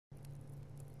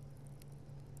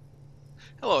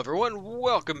Hello everyone,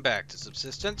 welcome back to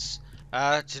Subsistence.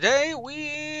 Today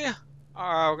we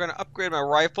are going to upgrade my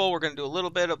rifle. We're going to do a little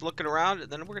bit of looking around,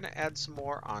 and then we're going to add some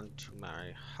more onto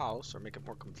my house, or make it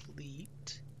more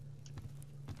complete.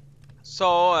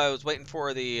 So I was waiting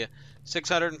for the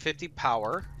 650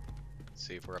 power. Let's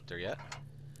see if we're up there yet.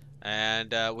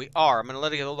 And we are. I'm going to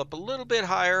let it hold up a little bit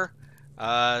higher,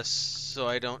 so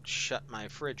I don't shut my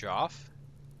fridge off.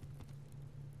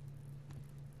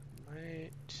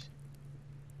 Might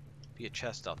be a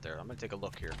chest out there. I'm gonna take a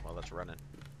look here while that's running.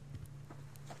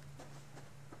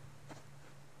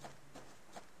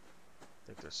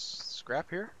 Think there's scrap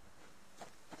here?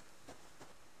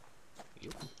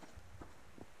 Yep.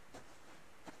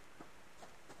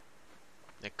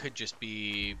 It could just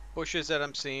be bushes that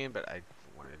I'm seeing, but I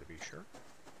wanted to be sure.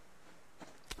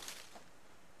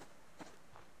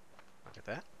 Look at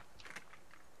that.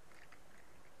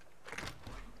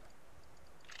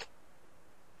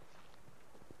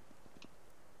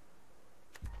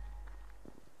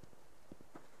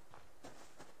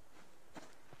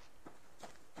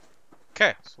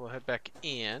 Okay, so we'll head back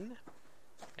in,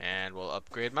 and we'll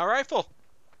upgrade my rifle.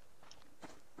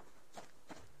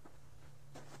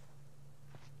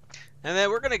 And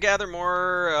then we're going to gather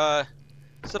more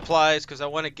supplies, because I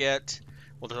want to get,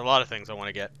 well, there's a lot of things I want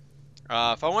to get.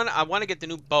 I want to get the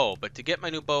new bow, but to get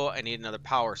my new bow, I need another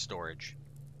power storage.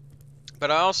 But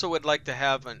I also would like to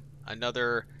have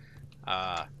another,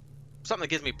 something that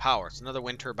gives me power. It's another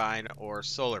wind turbine or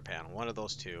solar panel. One of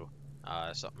those two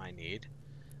is something I need.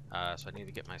 So I need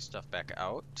to get my stuff back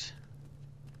out.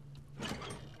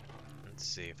 Let's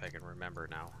see if I can remember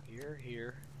now.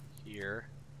 Here.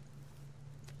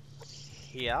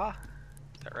 Is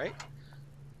that right?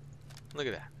 Look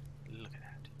at that. Look at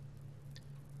that.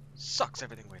 Sucks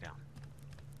everything way down.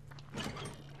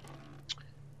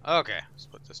 Okay, let's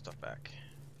put this stuff back.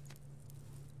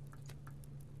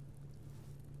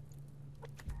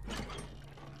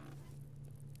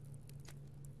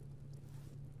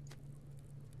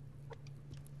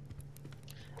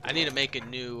 I need to make a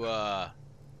new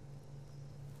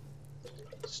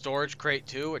storage crate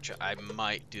too, which I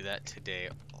might do that today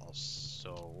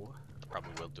also. I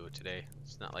probably will do it today.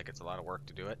 It's not like it's a lot of work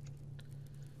to do it.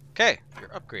 Okay, you're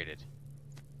upgraded.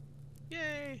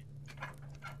 Yay!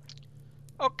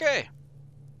 Okay.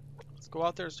 Let's go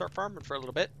out there and start farming for a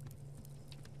little bit.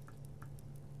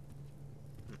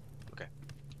 Okay.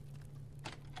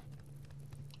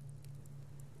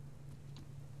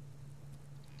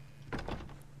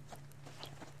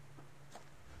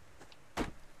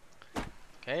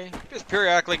 Okay, just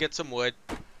periodically get some wood.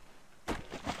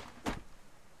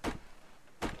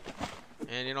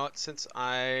 And you know what, since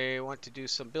I want to do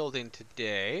some building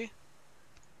today,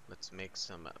 let's make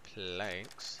some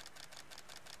planks.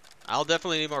 I'll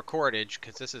definitely need more cordage,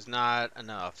 because this is not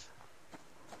enough.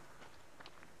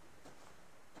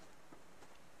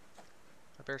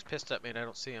 My bear's pissed at me and I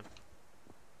don't see him.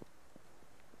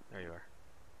 There you are.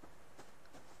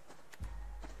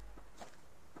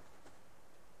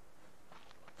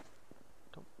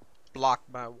 Don't block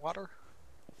my water.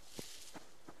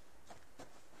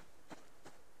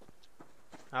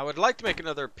 I would like to make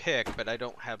another pick, but I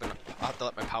don't have enough. I'll have to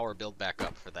let my power build back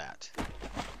up for that.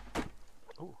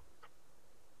 Ooh.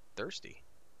 Thirsty.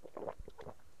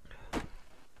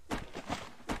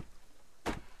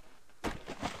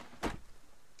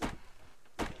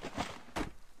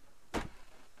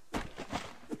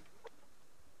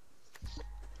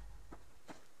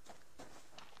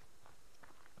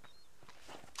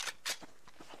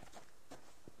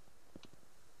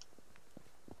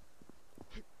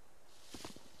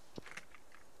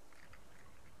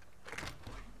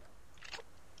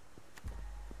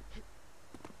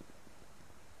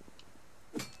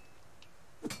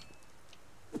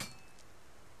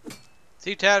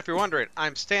 See, Tad, if you're wondering,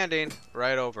 I'm standing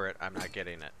right over it. I'm not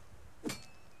getting it.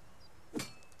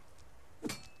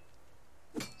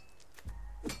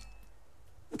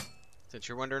 Since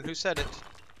you're wondering who said it,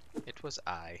 it was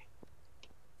I.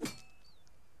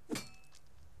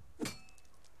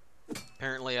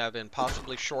 Apparently I have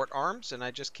impossibly short arms and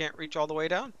I just can't reach all the way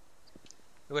down.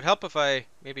 It would help if I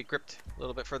maybe gripped a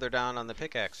little bit further down on the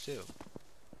pickaxe too.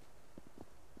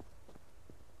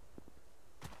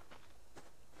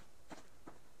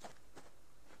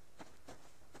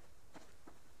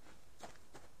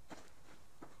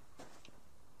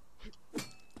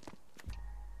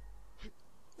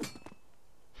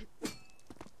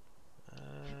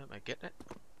 Am I getting it?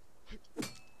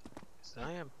 Yes,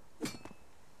 I am.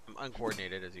 I'm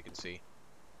uncoordinated, as you can see.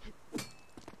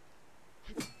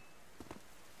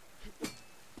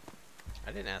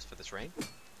 I didn't ask for this rain.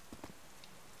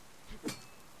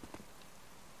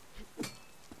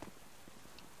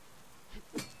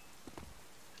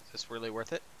 really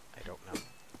worth it? I don't know.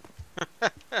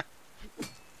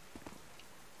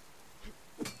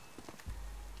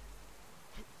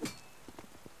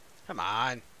 Come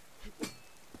on.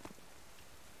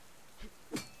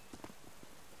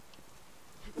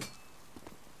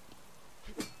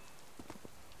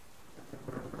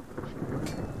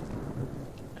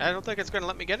 I don't think it's going to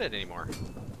let me get it anymore.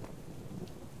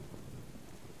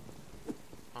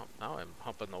 Oh, now I'm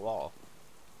humping the wall.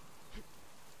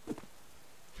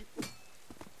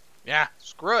 Yeah,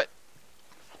 screw it.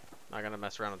 Not going to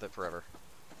mess around with it forever.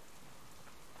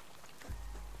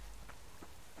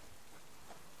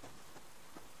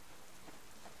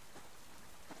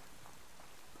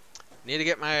 Need to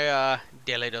get my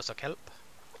daily dose of kelp.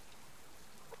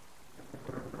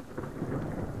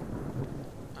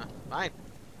 Fine.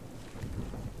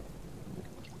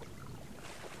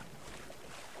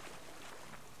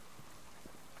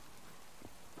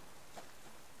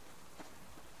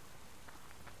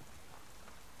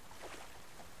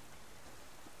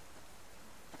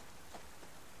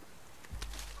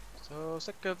 So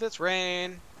sick of this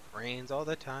rain. Rains all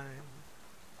the time.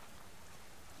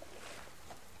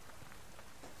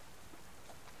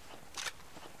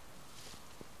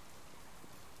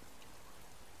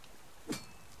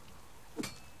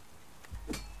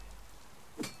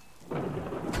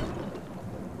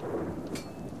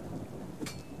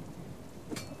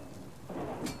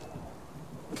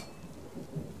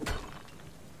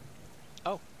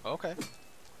 Oh, okay.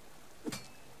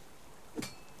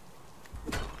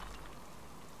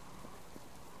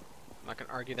 I'm not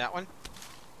gonna argue that one.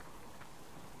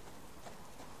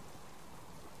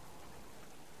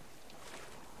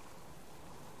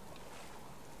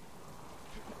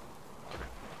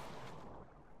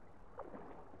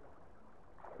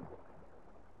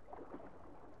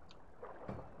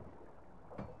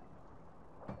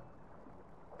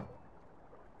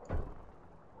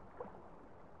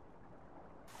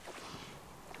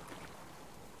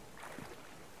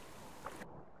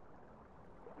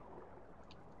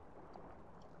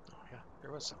 Oh yeah,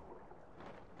 there was some.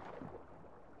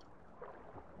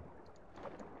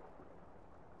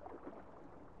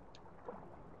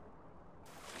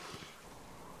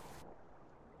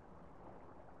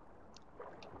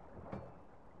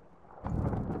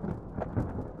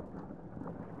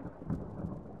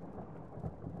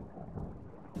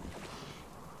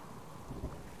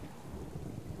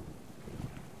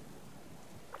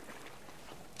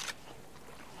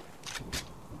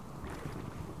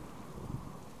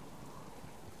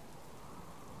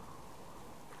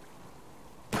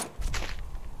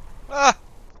 Ah!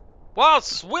 While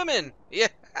swimming! Yeah!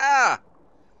 I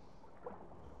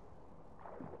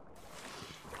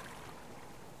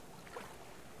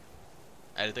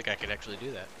didn't think I could actually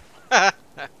do that.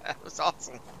 That was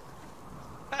awesome.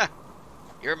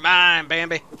 You're mine,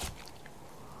 Bambi.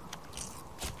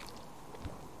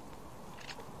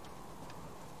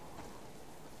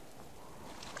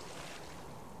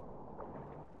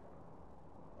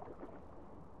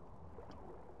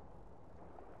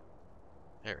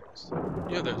 There it is.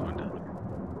 Yeah, there's one down there.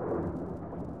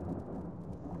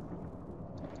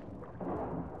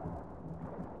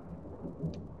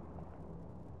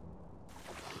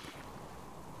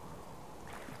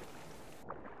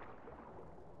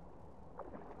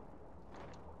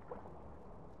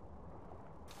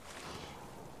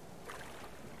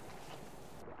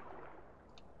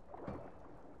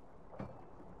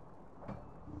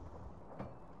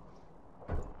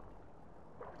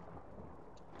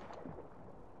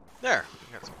 There,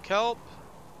 we got some kelp.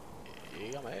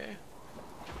 Yummy.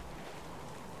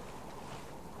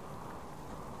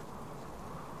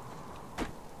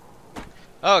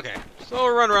 Okay, so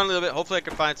we'll run around a little bit. Hopefully I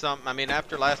can find something. I mean,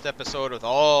 after last episode with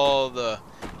all the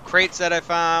crates that I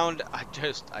found, I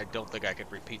don't think I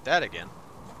could repeat that again.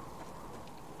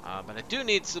 But I do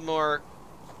need some more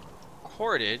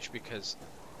cordage because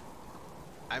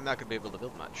I'm not going to be able to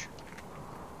build much.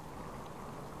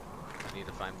 I need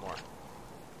to find more.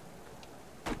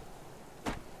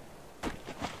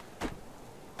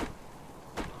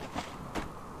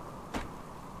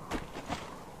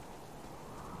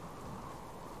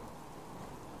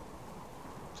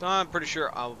 So I'm pretty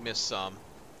sure I'll miss some,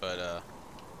 but okay.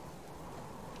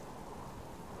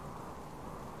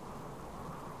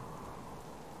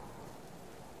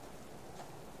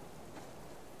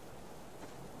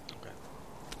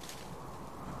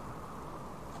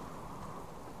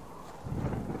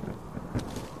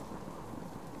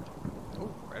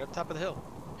 Ooh, right up top of the hill,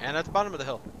 and at the bottom of the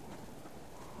hill.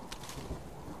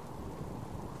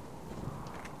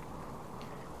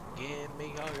 Give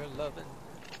me all your lovin'.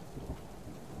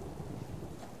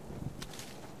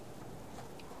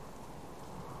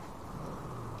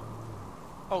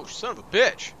 Oh, son of a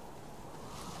bitch!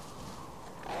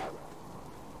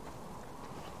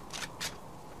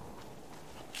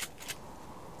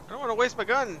 I don't want to waste my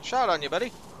gun shot on you,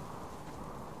 buddy.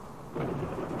 I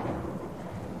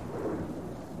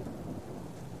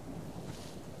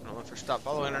don't know if you're stop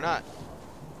following or not.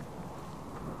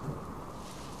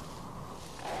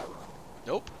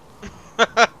 Nope.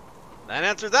 That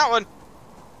answers that one.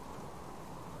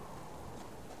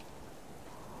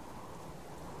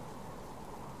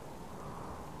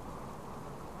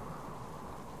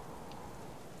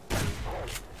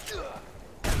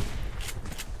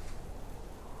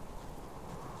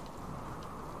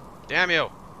 Damn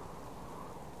you.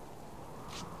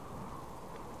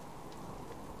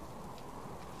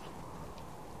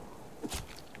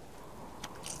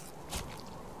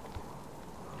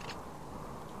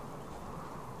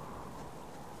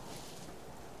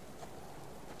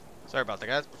 Sorry about that,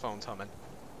 guys. My phone's humming.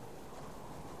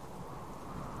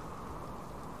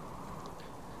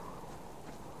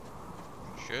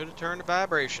 Should have turned the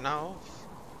vibration off.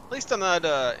 At least I'm not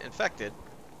infected.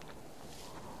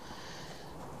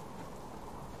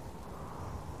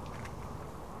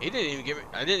 He didn't even give me.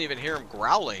 I didn't even hear him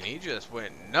growling. He just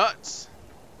went nuts.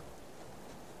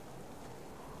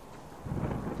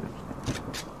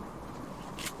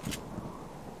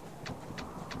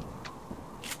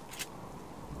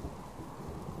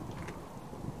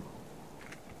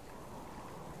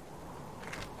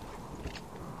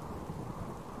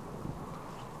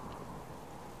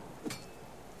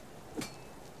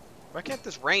 Why can't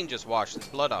this rain just wash this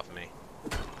blood off of me?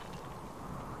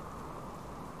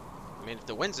 I mean, if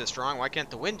the wind's this strong, why can't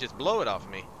the wind just blow it off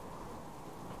of me?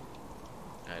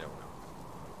 I don't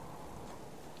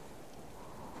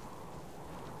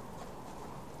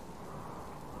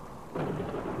know.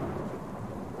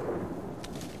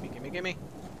 Gimme, gimme, gimme.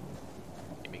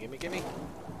 Gimme, gimme, gimme.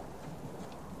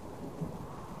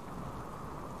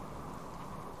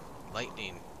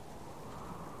 Lightning.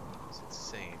 It's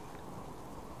insane.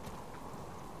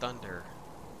 Thunder.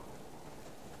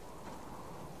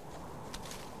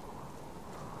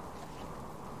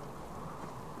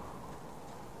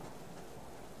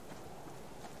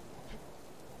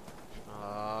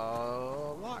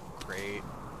 Lock crate.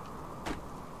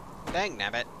 Dang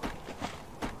nabbit.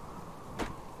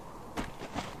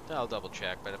 I'll double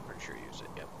check, but I'm pretty sure I used it.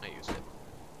 Yep, I used it.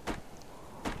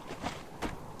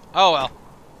 Oh well.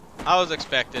 I was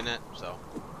expecting it, so.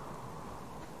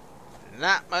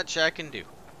 Not much I can do.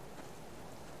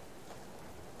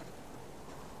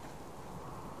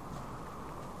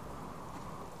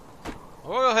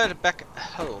 We'll head back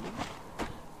home,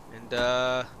 and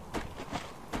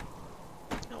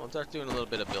we'll start doing a little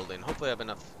bit of building. Hopefully, I have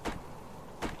enough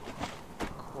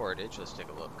cordage. Let's take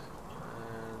a look.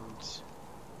 And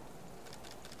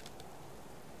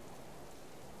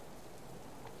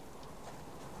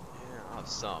yeah, I'll have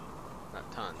some,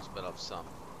 not tons, but I'll have some.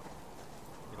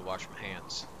 Need to wash my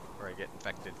hands before I get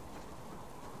infected.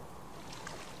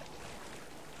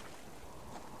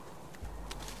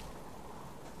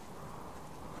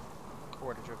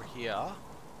 Cordage over here.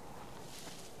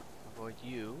 Avoid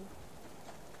you.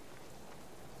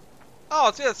 Oh,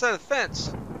 it's the other side of the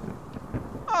fence.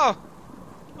 Oh,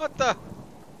 what the?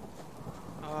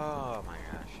 Oh my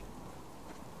gosh.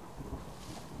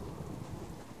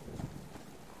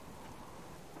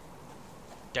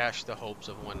 Dash the hopes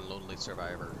of one lonely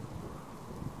survivor.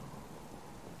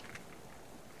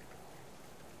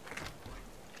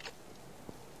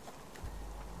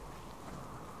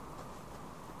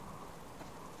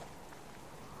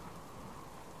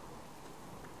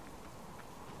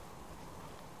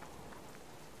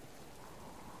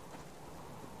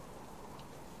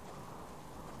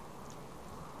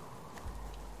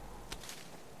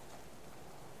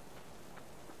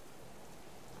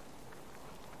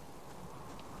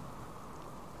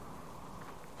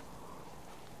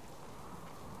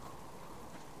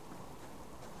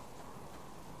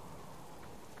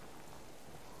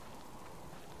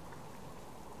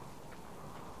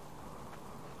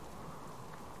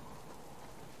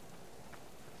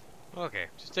 Okay,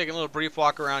 just taking a little brief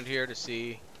walk around here to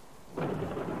see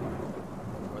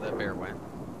where that bear went.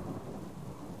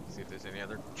 See if there's any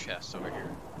other chests over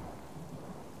here.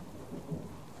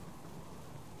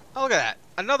 Oh, look at that.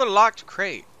 Another locked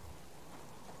crate.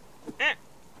 I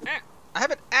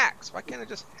have an axe. Why can't I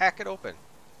just hack it open?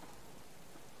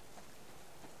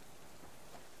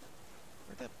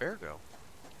 Where'd that bear go?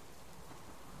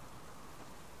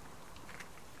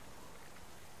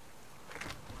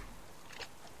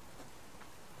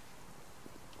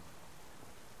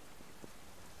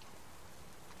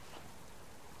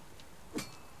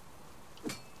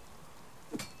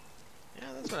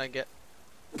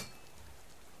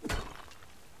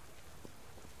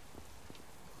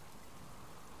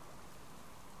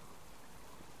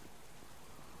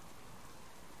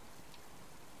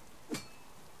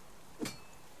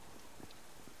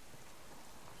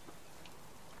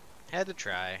 Had to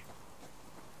try.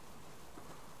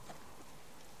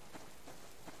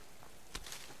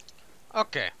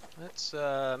 Okay, let's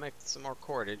make some more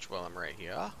cordage while I'm right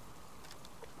here.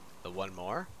 The one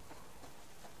more.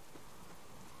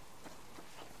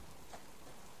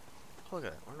 Oh, look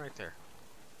at that one right there.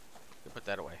 You put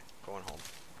that away. Going home.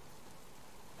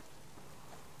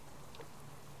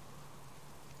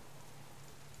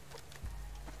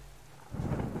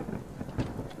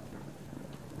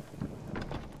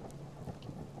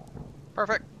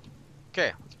 Perfect.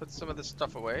 Okay, let's put some of this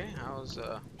stuff away. How's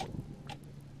it's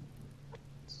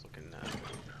looking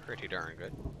pretty darn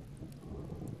good.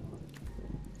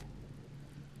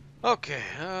 Okay,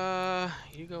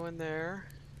 you go in there.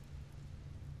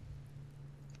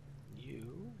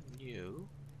 You.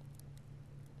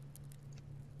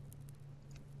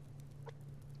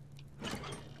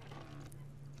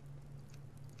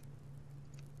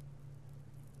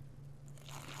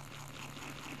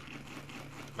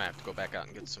 Might have to go back out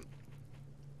and get some.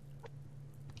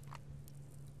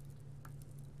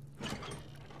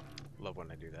 Love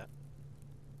when I do that.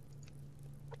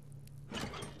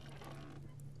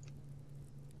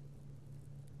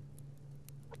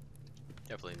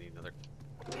 Definitely need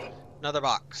another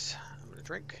box. I'm gonna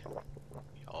drink.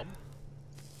 Yum.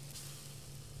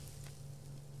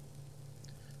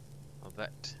 Well,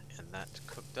 that and that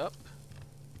cooked up.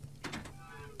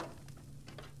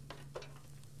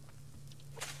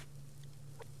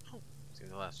 Oh, seems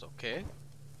to last okay.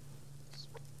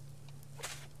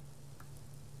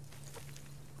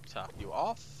 Top you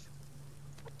off.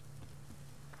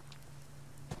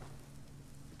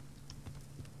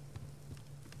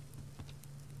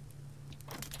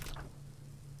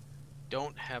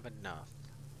 Don't have enough.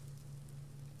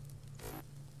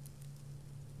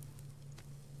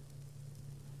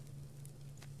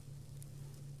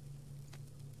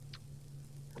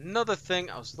 Another thing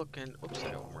I was looking. Oops,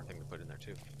 I got one more thing to put in there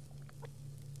too.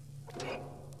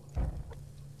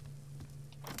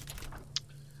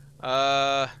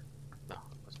 No,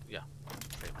 yeah.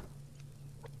 Okay.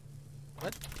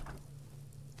 What?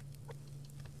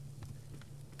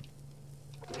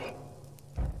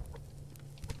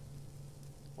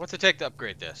 What's it take to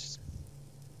upgrade this?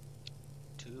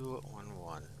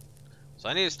 211. So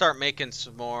I need to start making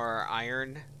some more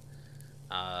iron,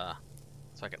 so I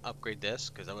can upgrade this,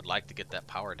 because I would like to get that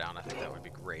power down. I think that would be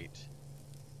great.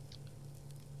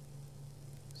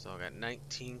 So I got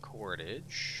 19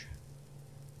 cordage.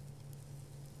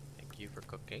 Thank you for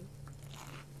cooking.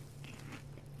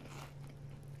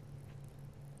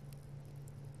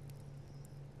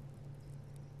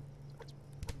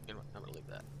 You know what? I'm gonna leave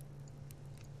that.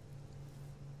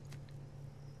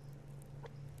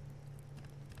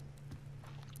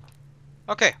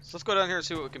 Okay, so let's go down here and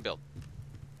see what we can build.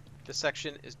 This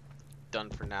section is done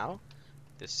for now.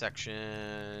 This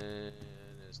section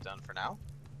is done for now.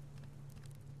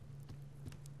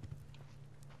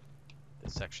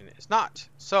 This section is not.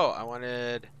 So I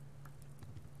wanted,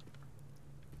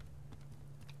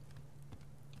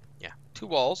 yeah, 2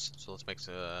 walls. So let's make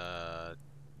 2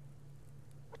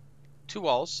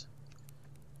 walls.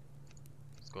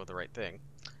 Let's go with the right thing.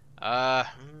 Oh,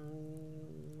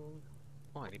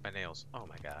 I need my nails. Oh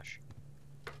my gosh.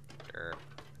 Sure.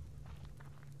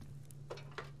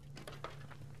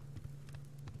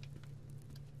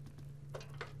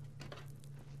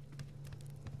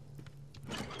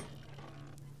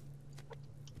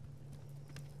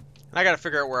 And I gotta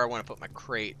figure out where I want to put my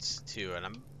crates too, and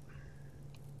they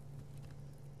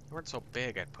weren't so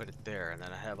big, I'd put it there, and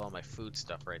then I have all my food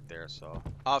stuff right there, so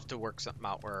I'll have to work something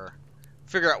out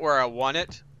figure out where I want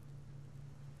it.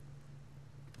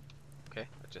 Okay,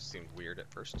 that just seemed weird at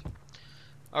first.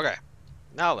 Okay,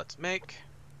 now let's make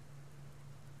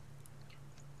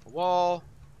a wall.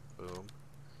 Boom.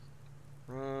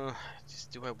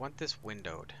 Do I want this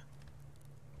windowed?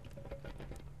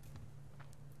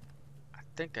 I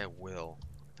think I will. I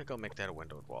think I'll make that a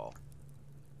windowed wall.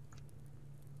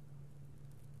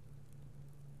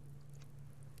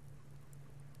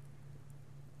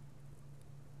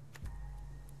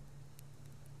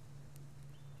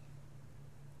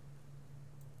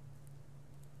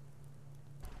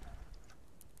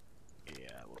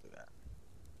 Yeah, we'll do that.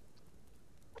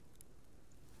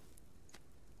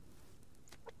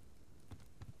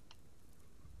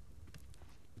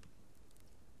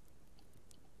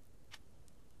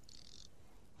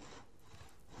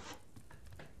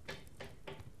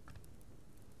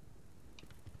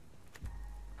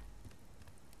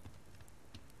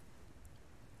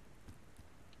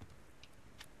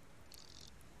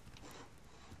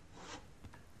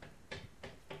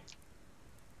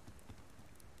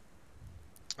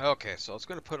 Okay, so I was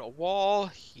going to put a wall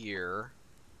here.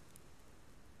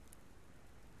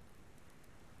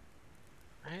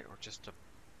 Right? Or just a...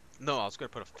 No, I was going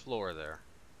to put a floor there.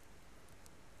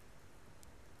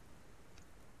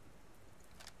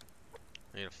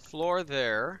 I need a floor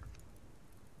there.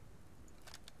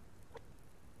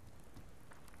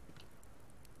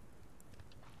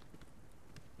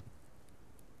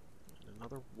 And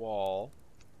another wall.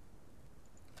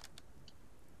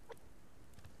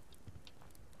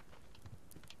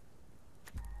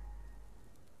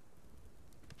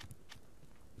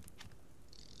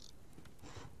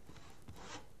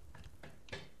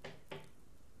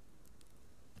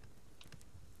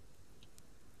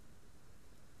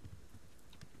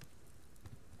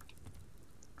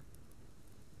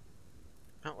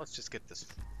 Now let's just get this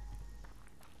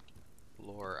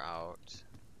floor out.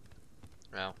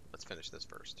 Well, let's finish this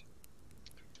first.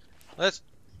 That's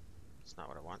not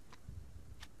what I want.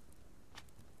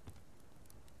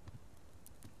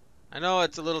 I know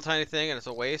it's a little tiny thing and it's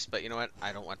a waste, but you know what?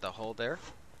 I don't want the hole there.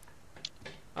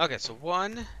 Okay, so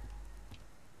 1,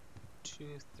 2,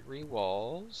 3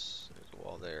 walls. There's a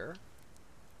wall there.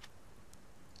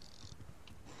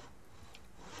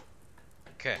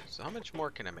 Okay, so how much more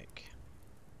can I make?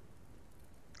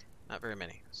 Not very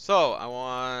many. So I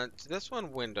want this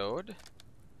one windowed.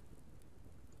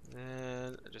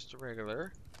 Then just a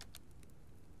regular.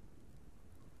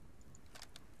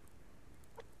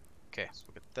 Okay, so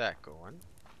we'll get that going.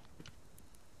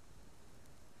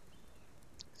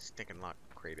 Stinking lock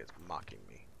crate is mocking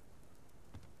me.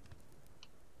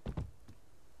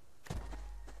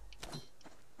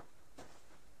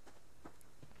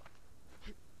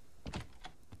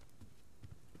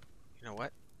 You know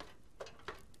what?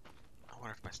 I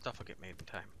wonder if my stuff will get made in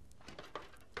time.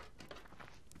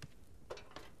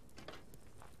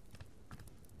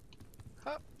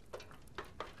 Huh.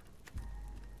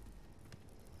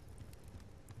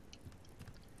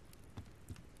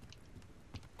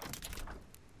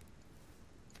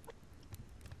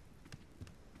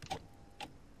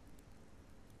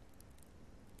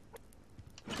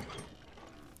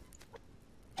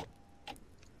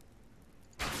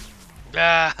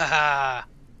 Ah!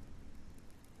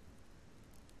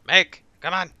 Make!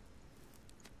 Come on!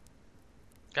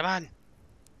 Come on!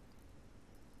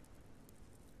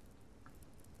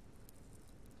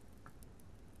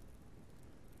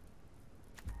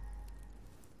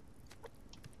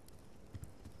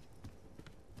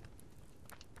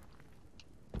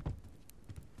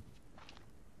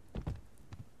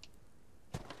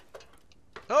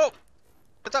 Oh!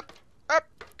 What's up? Up!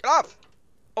 Get off!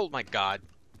 Oh my god.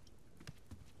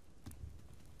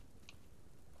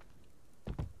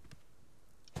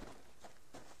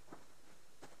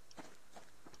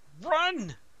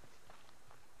 Run!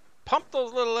 Pump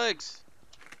those little legs!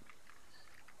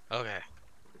 Okay.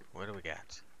 What do we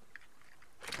got?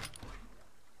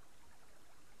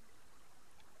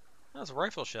 Those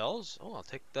rifle shells. Oh, I'll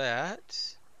take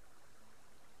that.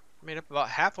 Made up about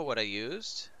half of what I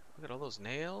used. Look at all those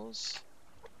nails.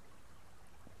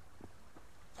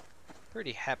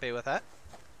 Pretty happy with that.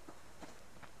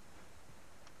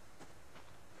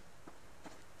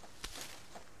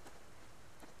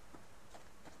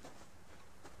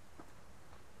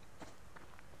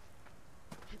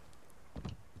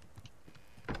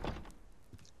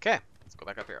 Okay, let's go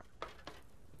back up here.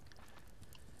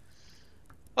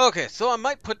 Okay, so I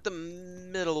might put the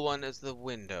middle one as the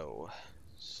window.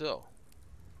 So,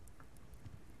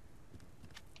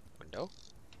 window.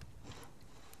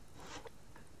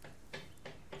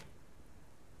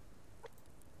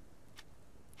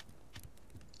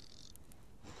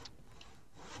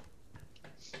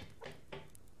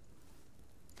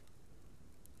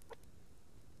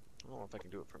 I don't know if I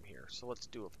can do it from here. So let's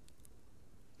do a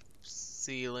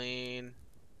ceiling.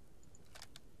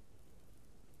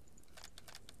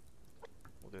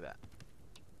 We'll do that.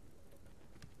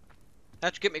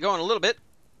 That should get me going a little bit.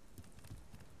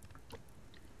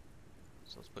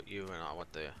 So let's put you in. I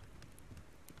want the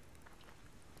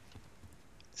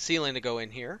ceiling to go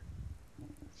in here.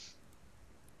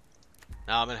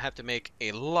 Now I'm going to have to make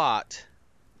a lot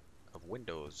of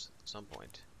windows at some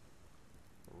point.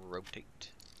 Rotate.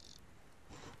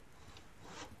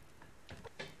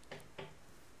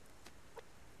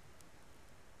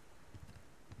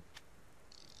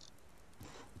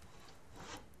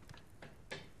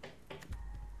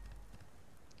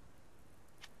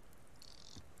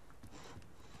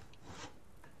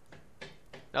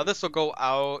 Now this will go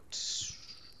out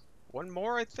one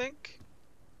more, I think.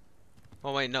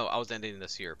 Oh wait, no, I was ending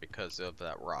this here because of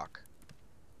that rock.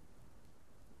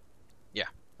 Yeah,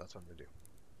 that's what I'm gonna do.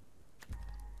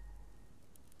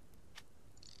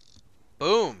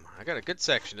 Boom! I got a good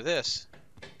section to this.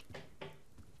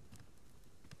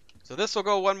 So this will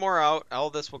go one more out. All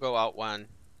this will go out one.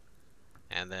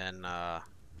 And then, I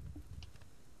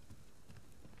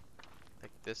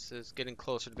think this is getting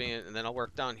closer to being, and then I'll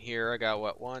work down here. I got,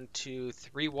 what, 1, 2,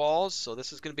 3 walls. So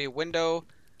this is going to be a window.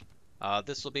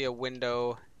 This will be a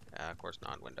window. Of course,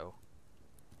 non-window.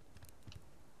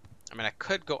 I mean, I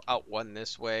could go out one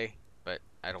this way, but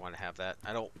I don't want to have that.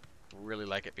 I don't really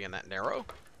like it being that narrow.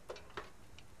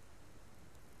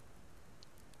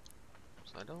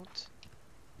 So I don't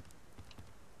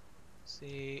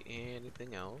see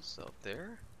anything else out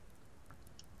there.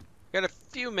 Got a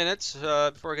few minutes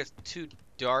before it gets too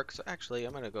dark, so actually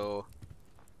I'm gonna go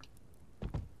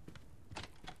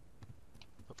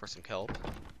look for some kelp.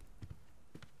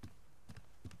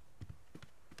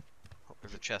 Oh,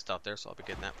 there's a chest out there, so I'll be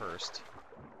getting that first.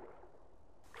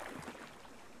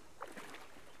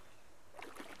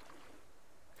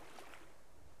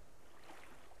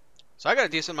 So I got a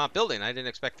decent amount building. I didn't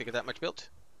expect to get that much built,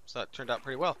 so that turned out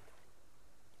pretty well.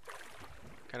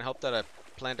 Kind of helped that I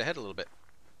planned ahead a little bit.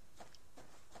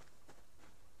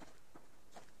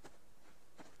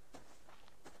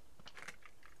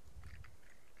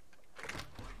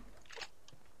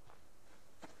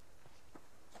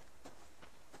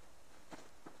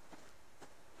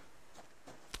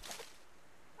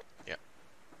 Yep.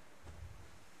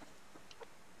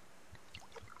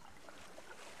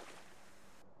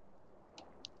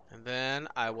 And then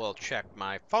I will check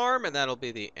my farm, and that'll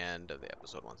be the end of the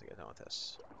episode once I get done with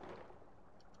this.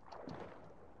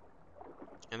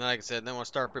 And then, like I said, then we'll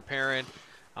start preparing.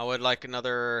 I would like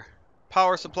another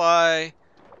power supply.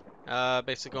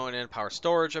 Basically going in power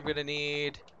storage I'm going to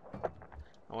need.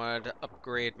 I wanted to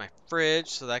upgrade my fridge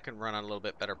so that can run on a little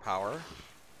bit better power.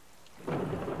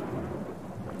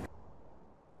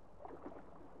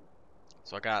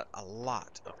 So I got a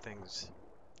lot of things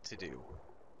to do.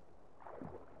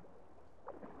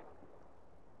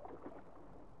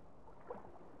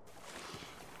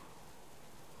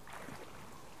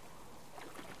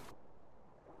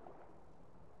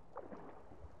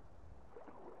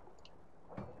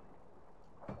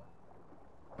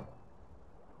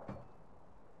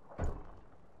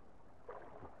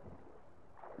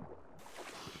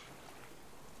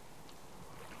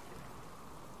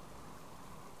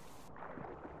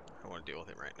 Deal with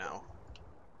it right now.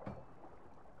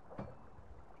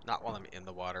 Not while I'm in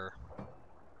the water.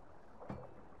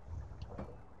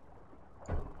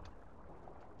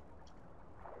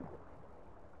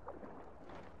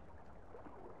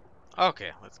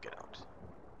 Okay, let's get out.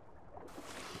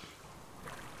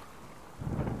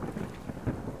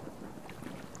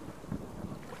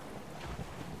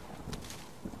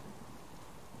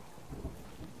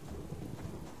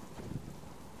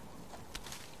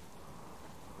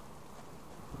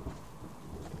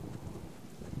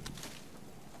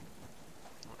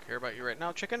 Care about you right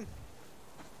now, chicken.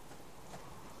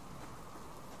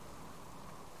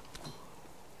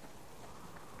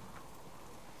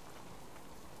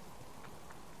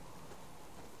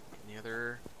 Any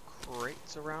other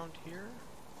crates around here?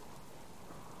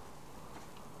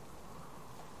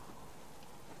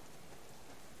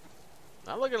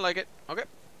 Not looking like it. Okay,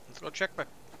 let's go check my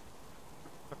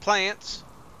plants.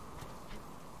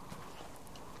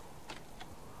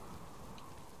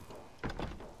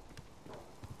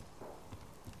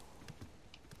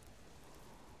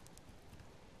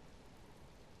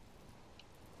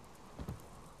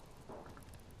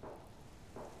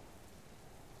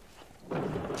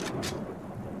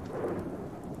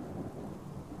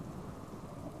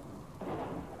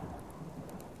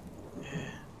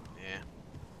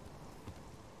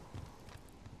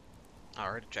 I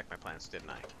already checked my plants,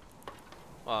 didn't I?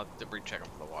 Well, I did recheck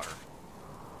them for the water.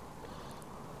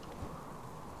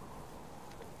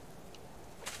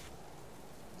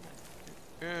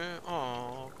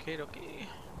 Oh, okie dokie.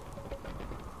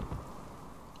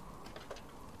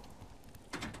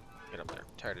 Get up there.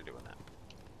 I'm tired of doing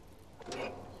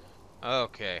that.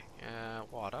 Okay.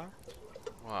 Water.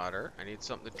 Water. I need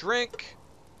something to drink.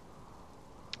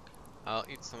 I'll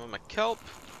eat some of my kelp.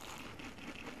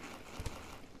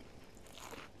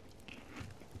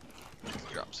 Let's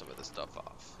drop some of this stuff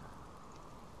off.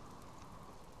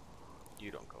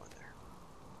 You don't go in there.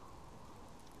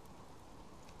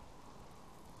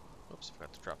 Oops,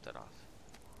 forgot to drop that off.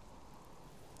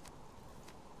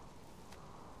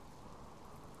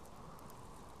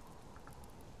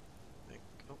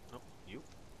 Oh, no, you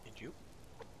and you.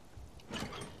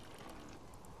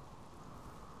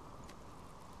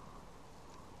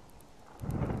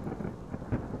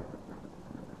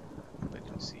 I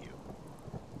didn't see you.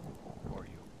 Or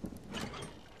you.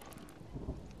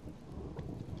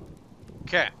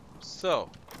 Okay, so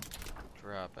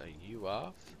drop a U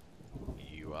off,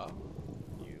 U off,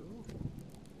 U.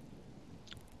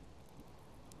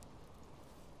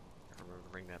 Remember to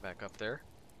bring that back up there.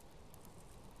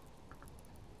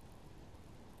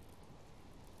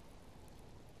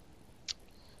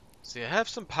 See, I have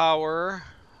some power.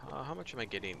 How much am I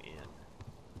getting in?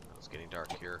 Oh, it's getting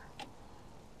dark here.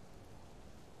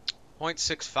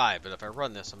 0.65, but if I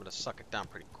run this, I'm going to suck it down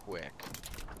pretty quick.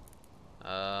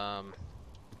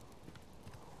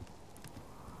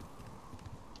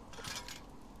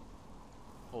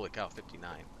 Holy cow,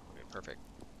 59. Okay, perfect.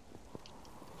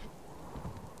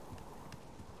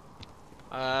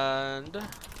 And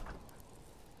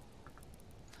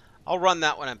I'll run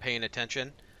that when I'm paying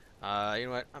attention. You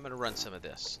know what? I'm going to run some of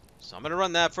this. So I'm going to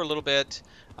run that for a little bit,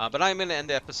 but I'm going to end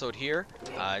the episode here.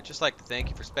 I'd just like to thank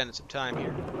you for spending some time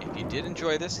here. If you did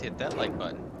enjoy this, hit that like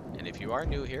button. And if you are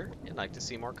new here and like to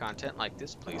see more content like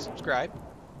this, please subscribe.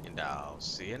 And I'll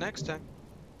see you next time.